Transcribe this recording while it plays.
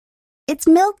it's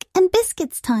milk and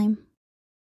biscuits time."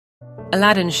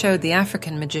 Aladdin showed the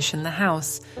African magician the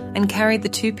house and carried the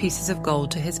 2 pieces of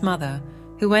gold to his mother,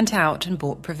 who went out and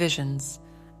bought provisions,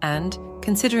 and,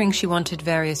 considering she wanted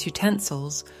various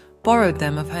utensils, borrowed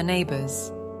them of her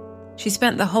neighbours. She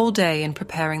spent the whole day in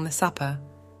preparing the supper,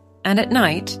 and at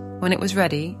night, when it was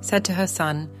ready, said to her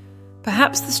son,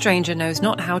 "Perhaps the stranger knows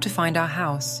not how to find our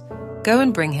house. Go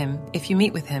and bring him, if you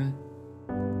meet with him."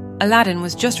 Aladdin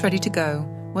was just ready to go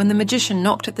when the magician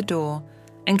knocked at the door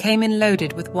and came in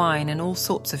loaded with wine and all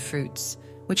sorts of fruits,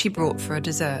 which he brought for a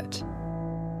dessert.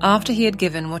 After he had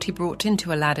given what he brought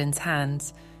into Aladdin's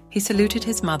hands, he saluted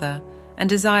his mother and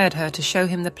desired her to show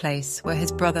him the place where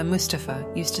his brother Mustafa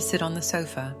used to sit on the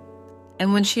sofa.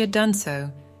 And when she had done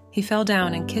so, he fell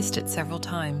down and kissed it several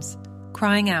times,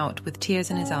 crying out with tears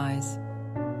in his eyes,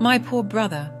 "My poor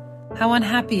brother, how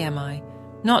unhappy am I,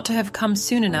 not to have come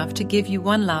soon enough to give you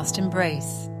one last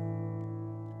embrace."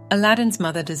 Aladdin's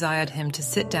mother desired him to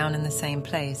sit down in the same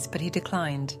place, but he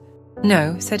declined.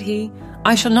 "No," said he,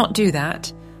 "I shall not do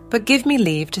that, but give me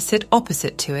leave to sit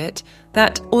opposite to it,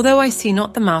 that, although I see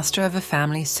not the master of a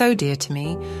family so dear to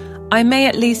me, I may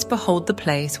at least behold the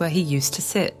place where he used to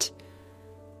sit."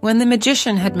 When the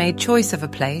magician had made choice of a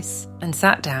place and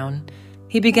sat down,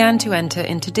 he began to enter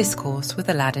into discourse with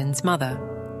Aladdin's mother.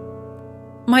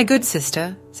 "My good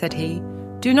sister," said he,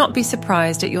 "do not be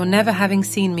surprised at your never having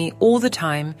seen me all the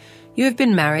time you have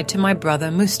been married to my brother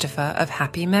Mustafa of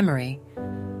happy memory.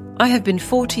 I have been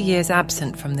 40 years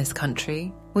absent from this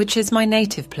country, which is my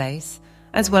native place,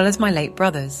 as well as my late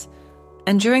brother's,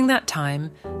 and during that time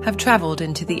have travelled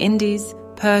into the Indies,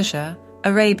 Persia,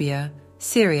 Arabia,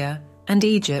 Syria, and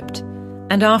Egypt,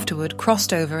 and afterward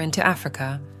crossed over into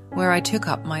Africa, where I took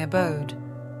up my abode.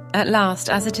 At last,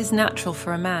 as it is natural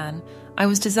for a man, I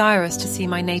was desirous to see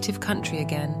my native country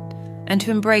again, and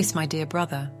to embrace my dear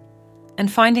brother.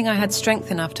 And finding I had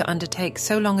strength enough to undertake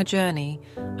so long a journey,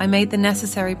 I made the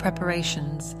necessary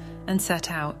preparations, and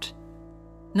set out.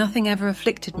 Nothing ever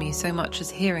afflicted me so much as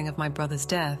hearing of my brother's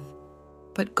death.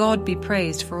 But God be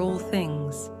praised for all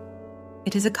things.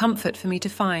 It is a comfort for me to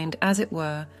find, as it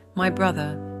were, my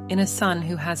brother in a son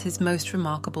who has his most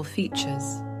remarkable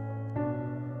features."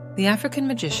 The African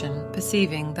magician,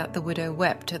 perceiving that the widow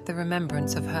wept at the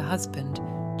remembrance of her husband,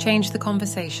 changed the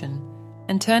conversation,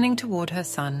 and turning toward her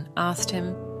son, asked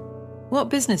him, "What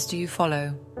business do you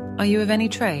follow? Are you of any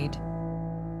trade?"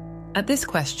 At this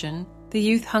question, the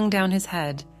youth hung down his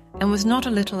head, and was not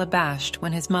a little abashed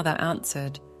when his mother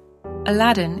answered,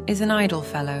 "Aladdin is an idle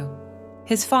fellow.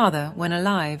 His father, when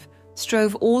alive,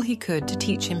 strove all he could to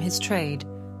teach him his trade,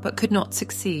 but could not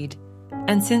succeed,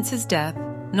 and since his death,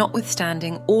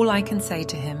 notwithstanding all I can say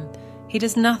to him, he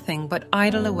does nothing but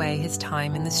idle away his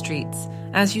time in the streets,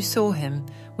 as you saw him,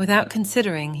 without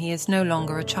considering he is no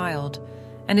longer a child,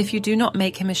 and if you do not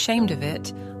make him ashamed of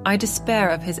it, I despair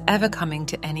of his ever coming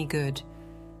to any good.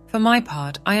 For my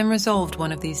part, I am resolved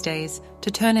one of these days to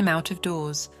turn him out of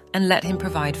doors, and let him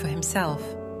provide for himself."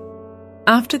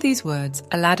 After these words,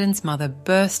 Aladdin's mother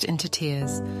burst into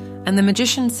tears, and the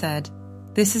magician said,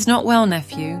 "This is not well,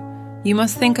 nephew. You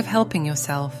must think of helping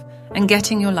yourself and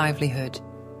getting your livelihood.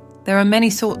 There are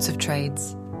many sorts of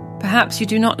trades. Perhaps you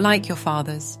do not like your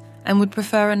father's and would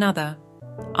prefer another.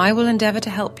 I will endeavour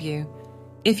to help you.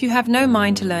 If you have no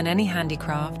mind to learn any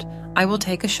handicraft, I will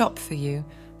take a shop for you,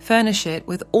 furnish it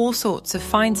with all sorts of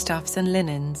fine stuffs and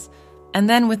linens, and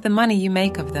then with the money you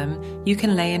make of them you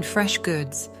can lay in fresh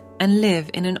goods and live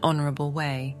in an honourable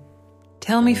way.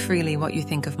 Tell me freely what you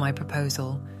think of my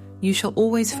proposal. You shall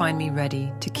always find me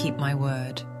ready to keep my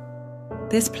word."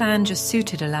 This plan just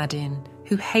suited Aladdin,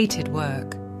 who hated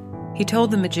work. He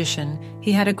told the magician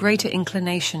he had a greater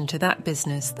inclination to that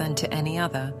business than to any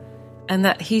other, and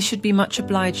that he should be much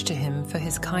obliged to him for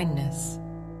his kindness.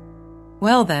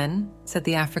 "Well then," said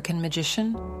the African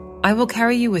magician, "I will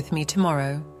carry you with me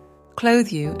tomorrow, clothe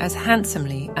you as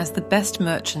handsomely as the best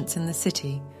merchants in the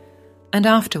city, and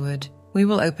afterward we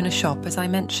will open a shop as I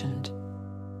mentioned."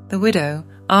 The widow,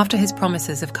 after his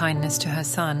promises of kindness to her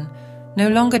son, no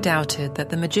longer doubted that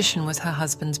the magician was her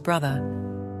husband's brother.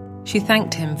 She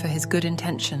thanked him for his good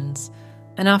intentions,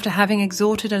 and after having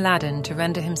exhorted Aladdin to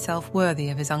render himself worthy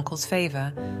of his uncle's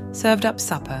favour, served up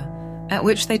supper, at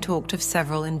which they talked of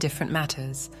several indifferent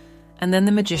matters, and then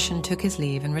the magician took his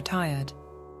leave and retired.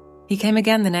 He came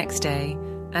again the next day,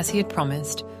 as he had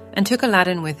promised, and took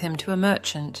Aladdin with him to a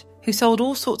merchant who sold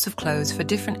all sorts of clothes for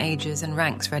different ages and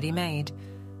ranks ready-made,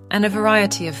 and a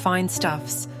variety of fine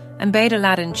stuffs, and bade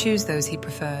Aladdin choose those he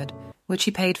preferred, which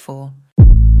he paid for,